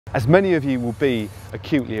As many of you will be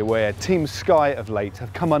acutely aware, Team Sky of late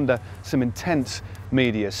have come under some intense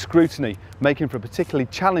media scrutiny, making for a particularly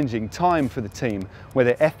challenging time for the team, where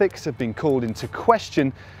their ethics have been called into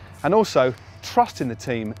question and also trust in the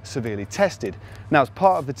team severely tested. Now, as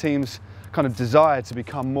part of the team's kind of desire to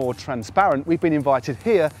become more transparent, we've been invited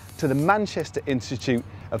here to the Manchester Institute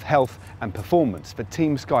of Health and Performance for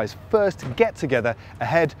Team Sky's first get-together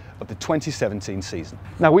ahead of the 2017 season.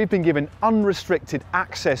 Now, we've been given unrestricted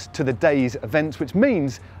access to the day's events, which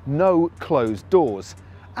means no closed doors.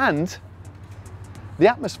 And the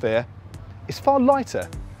atmosphere is far lighter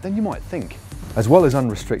than you might think. As well as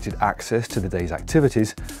unrestricted access to the day's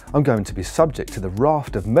activities, I'm going to be subject to the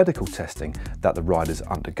raft of medical testing that the riders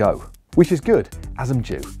undergo, which is good, as I'm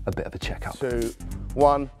due a bit of a checkup. 2,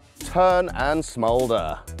 1, turn and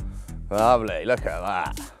smoulder. Lovely, look at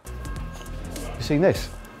that. You seen this?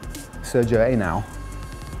 Sergio A now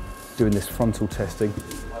doing this frontal testing,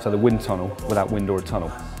 so the wind tunnel without wind or a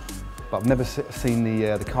tunnel. But I've never seen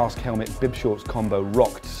the cask helmet bib shorts combo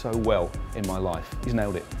rocked so well in my life. He's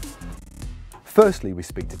nailed it. Firstly, we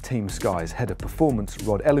speak to Team Sky's head of performance,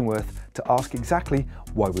 Rod Ellingworth, to ask exactly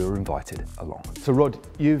why we were invited along. So Rod,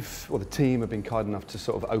 the team have been kind enough to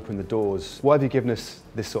sort of open the doors. Why have you given us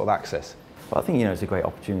this sort of access? Well, I think it's a great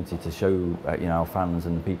opportunity to show our fans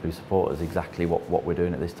and the people who support us exactly what we're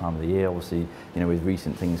doing at this time of the year. Obviously, with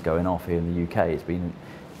recent things going off here in the UK, it's been,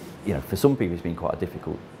 for some people it's been quite a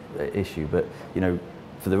difficult issue, but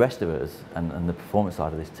for the rest of us and the performance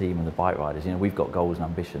side of this team and the bike riders, we've got goals and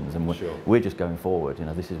ambitions, and we're just going forward.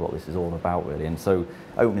 This is what this is all about, really. And so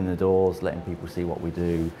opening the doors, letting people see what we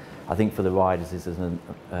do, I think for the riders this is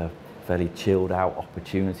a fairly chilled out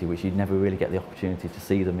opportunity, which you'd never really get the opportunity to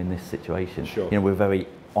see them in this situation. We're very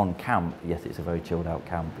on camp, yes, it's a very chilled out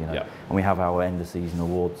camp, and we have our end of season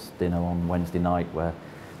awards dinner on Wednesday night where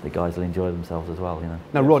the guys will enjoy themselves as well,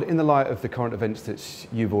 Now, Rod, in the light of the current events that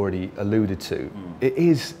you've already alluded to, it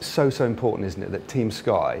is so important, isn't it, that Team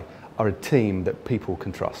Sky are a team that people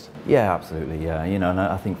can trust? Yeah, absolutely, yeah. And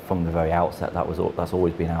I think from the very outset that's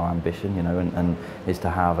always been our ambition, and is to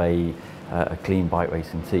have a clean bike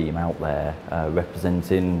racing team out there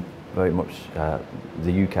representing very much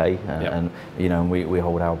the UK, and we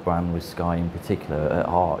hold our brand with Sky in particular at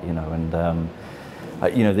heart, and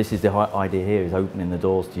this is the idea here, is opening the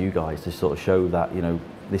doors to you guys to sort of show that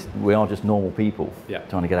we are just normal people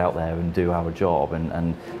trying to get out there and do our job,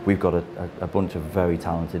 and we've got a bunch of very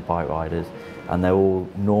talented bike riders, and they're all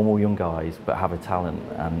normal young guys but have a talent,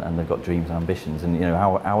 and they've got dreams and ambitions, and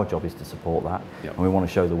our job is to support that, and we want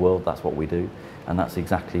to show the world that's what we do, and that's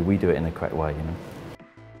exactly, we do it in the correct way.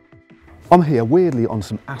 I'm here weirdly on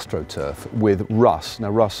some AstroTurf with Russ.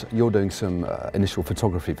 Now Russ, you're doing some initial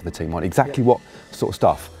photography for the team, right? Exactly what sort of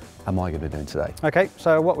stuff am I going to be doing today? Okay,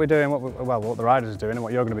 so what we're doing, what the riders are doing and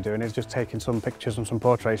what you're going to be doing is just taking some pictures and some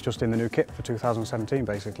portraits just in the new kit for 2017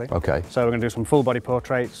 basically. Okay. So we're going to do some full body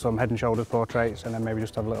portraits, some head and shoulders portraits, and then maybe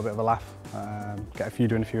just have a little bit of a laugh,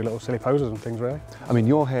 doing a few little silly poses and things really. I mean,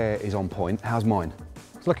 your hair is on point. How's mine?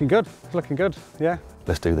 It's looking good, yeah.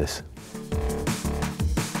 Let's do this.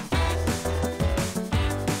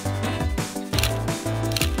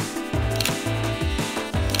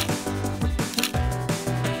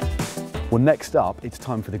 Well, next up, it's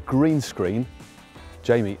time for the green screen.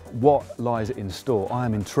 Jamie, what lies in store? I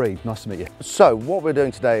am intrigued. Nice to meet you. So what we're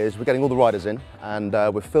doing today is we're getting all the riders in, and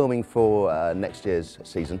we're filming for next year's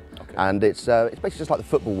season. Okay. And it's basically just like the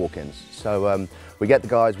football walk-ins. So we get the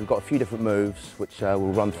guys. We've got a few different moves which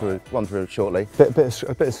we'll run through shortly. A bit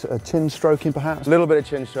of chin stroking, perhaps. A little bit of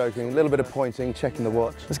chin stroking, a little bit of pointing, checking the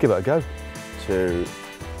watch. Let's give it a go. 2,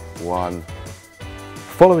 1.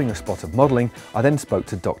 Following a spot of modelling, I then spoke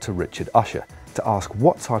to Dr. Richard Usher to ask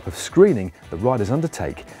what type of screening the riders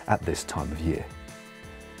undertake at this time of year.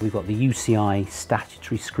 We've got the UCI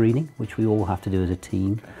statutory screening, which we all have to do as a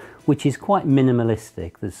team, which is quite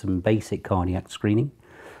minimalistic. There's some basic cardiac screening,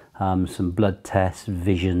 some blood tests,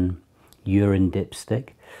 vision, urine dipstick,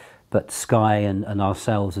 but Sky and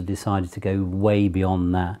ourselves have decided to go way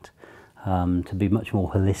beyond that. To be much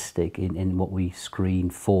more holistic in what we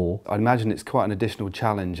screen for. I'd imagine it's quite an additional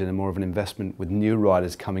challenge and more of an investment with new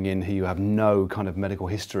riders coming in who you have no kind of medical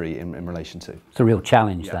history in relation to. It's a real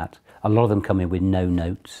challenge, that. A lot of them come in with no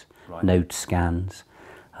notes, no scans,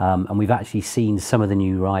 and we've actually seen some of the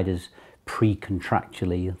new riders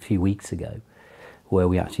pre-contractually a few weeks ago, where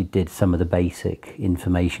we actually did some of the basic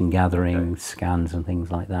information gathering, scans and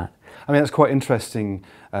things like that. I mean, that's quite interesting.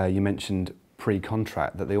 You mentioned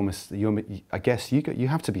pre-contract, that I guess you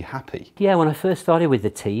have to be happy. Yeah, when I first started with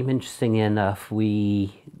the team, interestingly enough,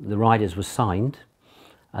 the riders were signed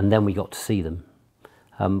and then we got to see them,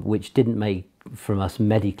 which didn't make from us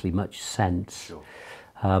medically much sense. Sure.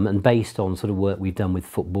 And based on sort of work we've done with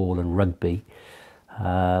football and rugby,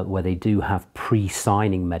 where they do have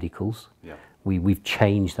pre-signing medicals, Yeah. we've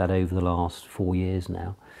changed that over the last 4 years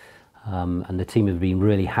now. And the team have been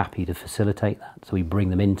really happy to facilitate that. So we bring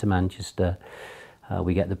them into Manchester,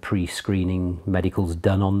 we get the pre-screening medicals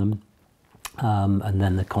done on them, and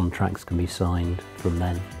then the contracts can be signed from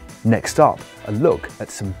then. Next up, a look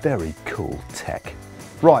at some very cool tech.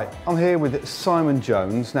 Right, I'm here with Simon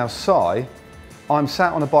Jones. Now, Si, I'm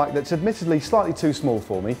sat on a bike that's admittedly slightly too small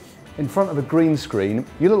for me, in front of a green screen.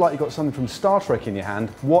 You look like you've got something from Star Trek in your hand.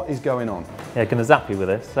 What is going on? Yeah, going to zap you with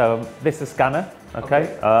this. So this is a scanner,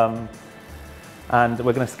 okay? And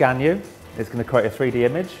we're going to scan you. It's going to create a 3D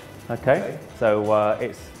image, okay? So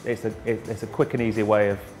it's a quick and easy way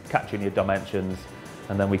of capturing your dimensions,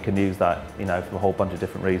 and then we can use that, you know, for a whole bunch of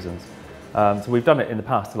different reasons. So we've done it in the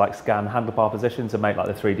past to like scan handlebar positions and make like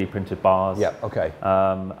the 3D printed bars. Yeah, okay.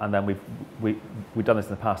 And then we've done this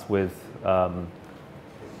in the past with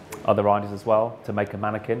other riders as well, to make a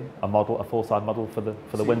mannequin, a model, a full-size model for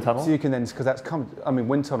the wind tunnel. So you can then, because I mean,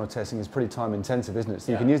 wind tunnel testing is pretty time intensive, isn't it?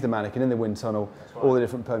 So you can use the mannequin in the wind tunnel, all the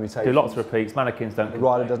different permutations. Do lots of repeats. Mannequins don't. The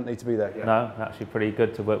rider doesn't need to be there. No, actually pretty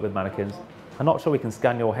good to work with mannequins. I'm not sure we can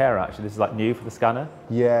scan your hair actually. This is like new for the scanner.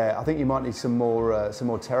 Yeah, I think you might need some more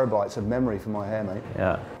terabytes of memory for my hair, mate.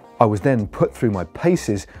 Yeah. I was then put through my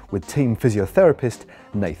paces with team physiotherapist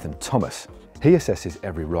Nathan Thomas. He assesses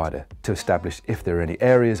every rider to establish if there are any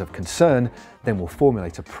areas of concern, then will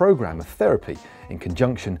formulate a programme of therapy in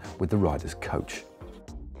conjunction with the rider's coach.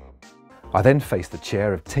 I then face the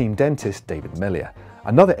chair of team dentist David Mellier,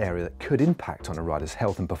 another area that could impact on a rider's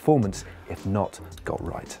health and performance if not got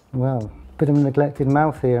right. Well, a bit of a neglected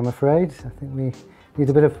mouth here, I'm afraid. I think we need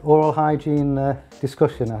a bit of oral hygiene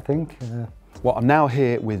discussion, I think. Well, I'm now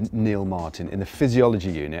here with Neil Martin in the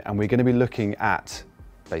physiology unit, and we're going to be looking at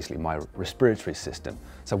basically my respiratory system.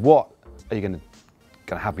 So what are you going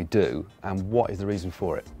to have me do, and what is the reason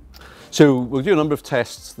for it? So we'll do a number of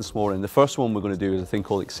tests this morning. The first one we're going to do is a thing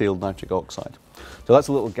called exhaled nitric oxide. So that's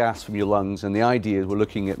a little gas from your lungs, and the idea is we're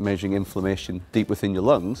looking at measuring inflammation deep within your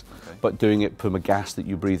lungs, but doing it from a gas that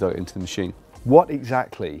you breathe out into the machine. What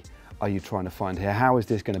exactly are you trying to find here? How is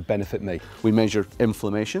this going to benefit me? We measure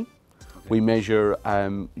inflammation. We measure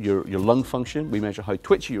your lung function, we measure how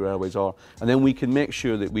twitchy your airways are, and then we can make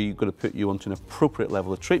sure that we're going to put you onto an appropriate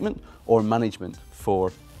level of treatment or management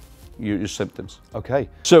for your symptoms. Okay.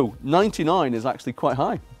 So 99 is actually quite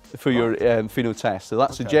high for your pheno test, so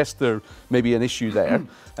that suggests there may be an issue there.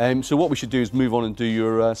 So what we should do is move on and do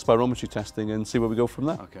your spirometry testing and see where we go from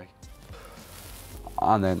there. Okay.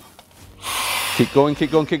 And then keep going,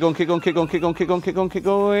 keep going, keep going, keep going, keep going, keep going, keep going, keep going, keep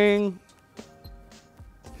going.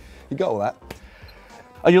 You got all that?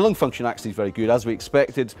 And your lung function actually is very good, as we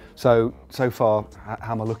expected. So far,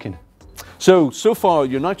 how am I looking? So far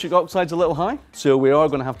your nitric oxide's a little high, so we are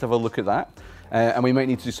going to have a look at that. And we might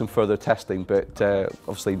need to do some further testing, but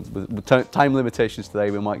obviously with time limitations today,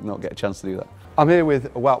 we might not get a chance to do that. I'm here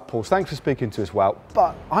with Wout Poels. Thanks for speaking to us, Wout.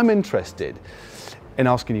 But I'm interested in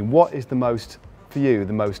asking you, what is the most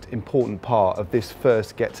important part of this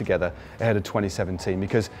first get-together ahead of 2017?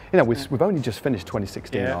 Because, you know, we've only just finished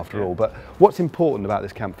 2016 after all, but what's important about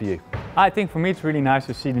this camp for you? I think for me it's really nice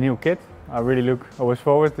to see the new kit. I really look always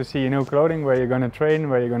forward to see your new clothing, where you're going to train,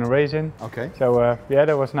 where you're going to race in. Okay. So yeah,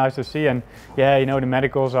 that was nice to see, and yeah, you know, the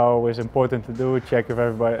medicals are always important to do, check if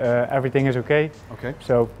everything is okay. Okay.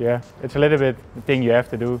 So yeah, it's a little bit the thing you have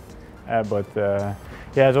to do, but yeah,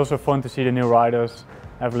 it's also fun to see the new riders,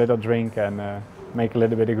 have a little drink and make a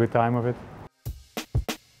little bit of a good time of it.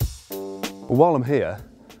 Well, while I'm here,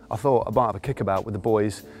 I thought I might have a kickabout with the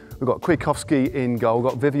boys. We've got Kwiatkowski in goal,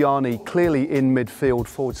 we've got Viviani clearly in midfield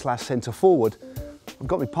 / centre forward. I've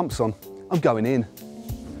got my pumps on, I'm going in.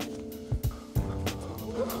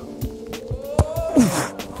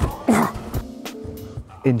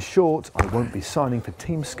 In short, I won't be signing for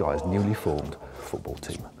Team Sky's newly formed football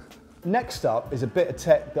team. Next up is a bit of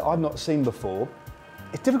tech that I've not seen before.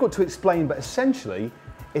 It's difficult to explain, but essentially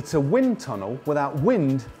it's a wind tunnel without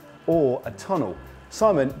wind or a tunnel.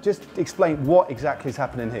 Simon, just explain what exactly is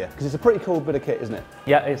happening here, because it's a pretty cool bit of kit, isn't it?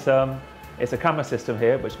 Yeah, it's a camera system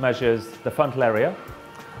here which measures the frontal area,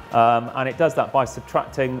 and it does that by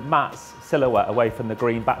subtracting Matt's silhouette away from the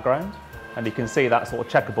green background, and you can see that sort of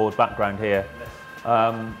checkerboard background here.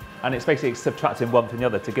 And it's basically subtracting one from the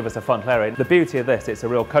other to give us a frontal area. The beauty of this, it's a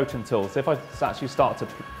real coaching tool. So if I actually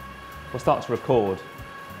we'll start to record,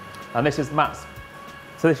 and this is Matt's,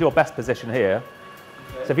 so this is your best position here.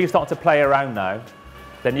 So if you start to play around now,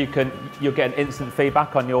 then you'll get an instant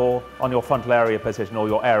feedback on your frontal area position or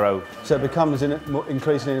your aero. So it becomes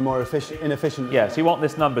increasingly more inefficient. Yeah, so you want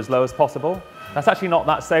this number as low as possible. That's actually not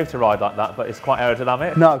that safe to ride like that, but it's quite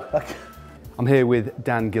aerodynamic. No. I'm here with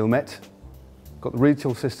Dan Guillemette. Got the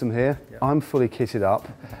retail system here. Yep. I'm fully kitted up.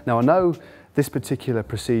 Now I know this particular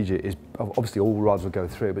procedure is obviously all riders will go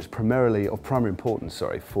through, but it's primarily of primary importance,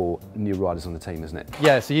 for new riders on the team, isn't it?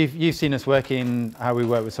 Yeah, so you've seen us working, how we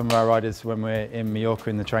work with some of our riders when we're in Mallorca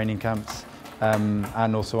in the training camps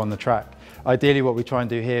and also on the track. Ideally what we try and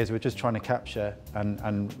do here is we're just trying to capture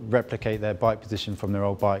and replicate their bike position from their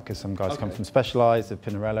old bike, because some guys come from Specialized, the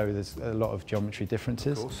Pinarello, there's a lot of geometry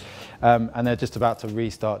differences. And they're just about to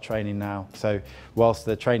restart training now. So whilst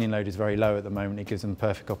the training load is very low at the moment, it gives them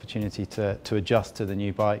perfect opportunity to adjust to the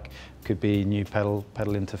new bike. Could be new pedal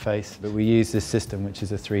interface. But we use this system, which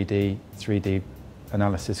is a 3D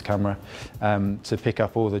analysis camera, to pick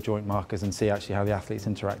up all the joint markers and see actually how the athlete's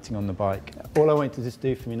interacting on the bike. All I want to just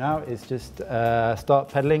do for you now is just start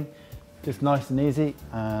pedaling, just nice and easy.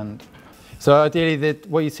 And so ideally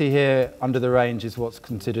what you see here under the range is what's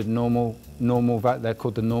considered normal, they're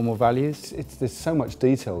called the normal values. There's so much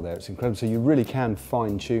detail there, it's incredible. So you really can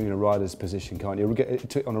fine tune a rider's position, can't you?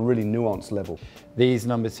 Get it on a really nuanced level. These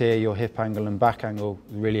numbers here, your hip angle and back angle,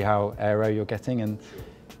 really how aero you're getting, and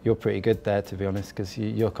you're pretty good there, to be honest, because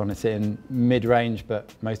you're kind of sitting mid-range,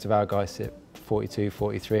 but most of our guys sit 42,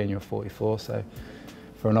 43, and you're 44, so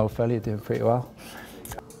for an old fella, you're doing pretty well.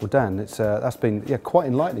 Well, Dan, that's been quite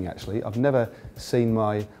enlightening, actually. I've never seen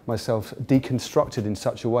myself deconstructed in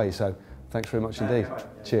such a way, so thanks very much indeed.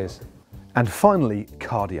 Cheers. And finally,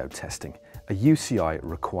 cardio testing, a UCI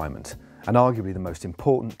requirement, and arguably the most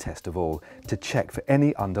important test of all to check for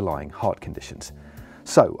any underlying heart conditions.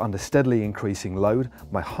 So, under steadily increasing load,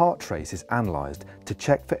 my heart trace is analysed to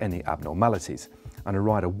check for any abnormalities, and a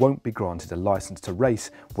rider won't be granted a licence to race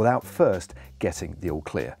without first getting the all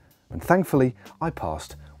clear. And thankfully, I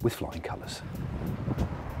passed with flying colours.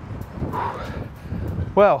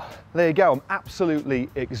 Well, there you go. I'm absolutely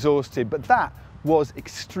exhausted, but that was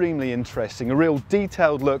extremely interesting. A real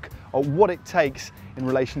detailed look at what it takes in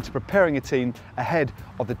relation to preparing a team ahead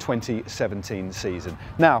of the 2017 season.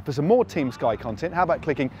 Now, for some more Team Sky content, how about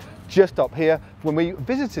clicking just up here when we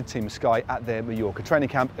visited Team Sky at their Mallorca training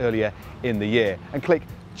camp earlier in the year, and click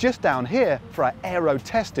just down here for our aero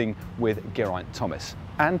testing with Geraint Thomas.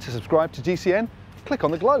 And to subscribe to GCN, click on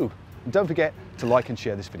the globe. And don't forget to like and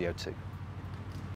share this video too.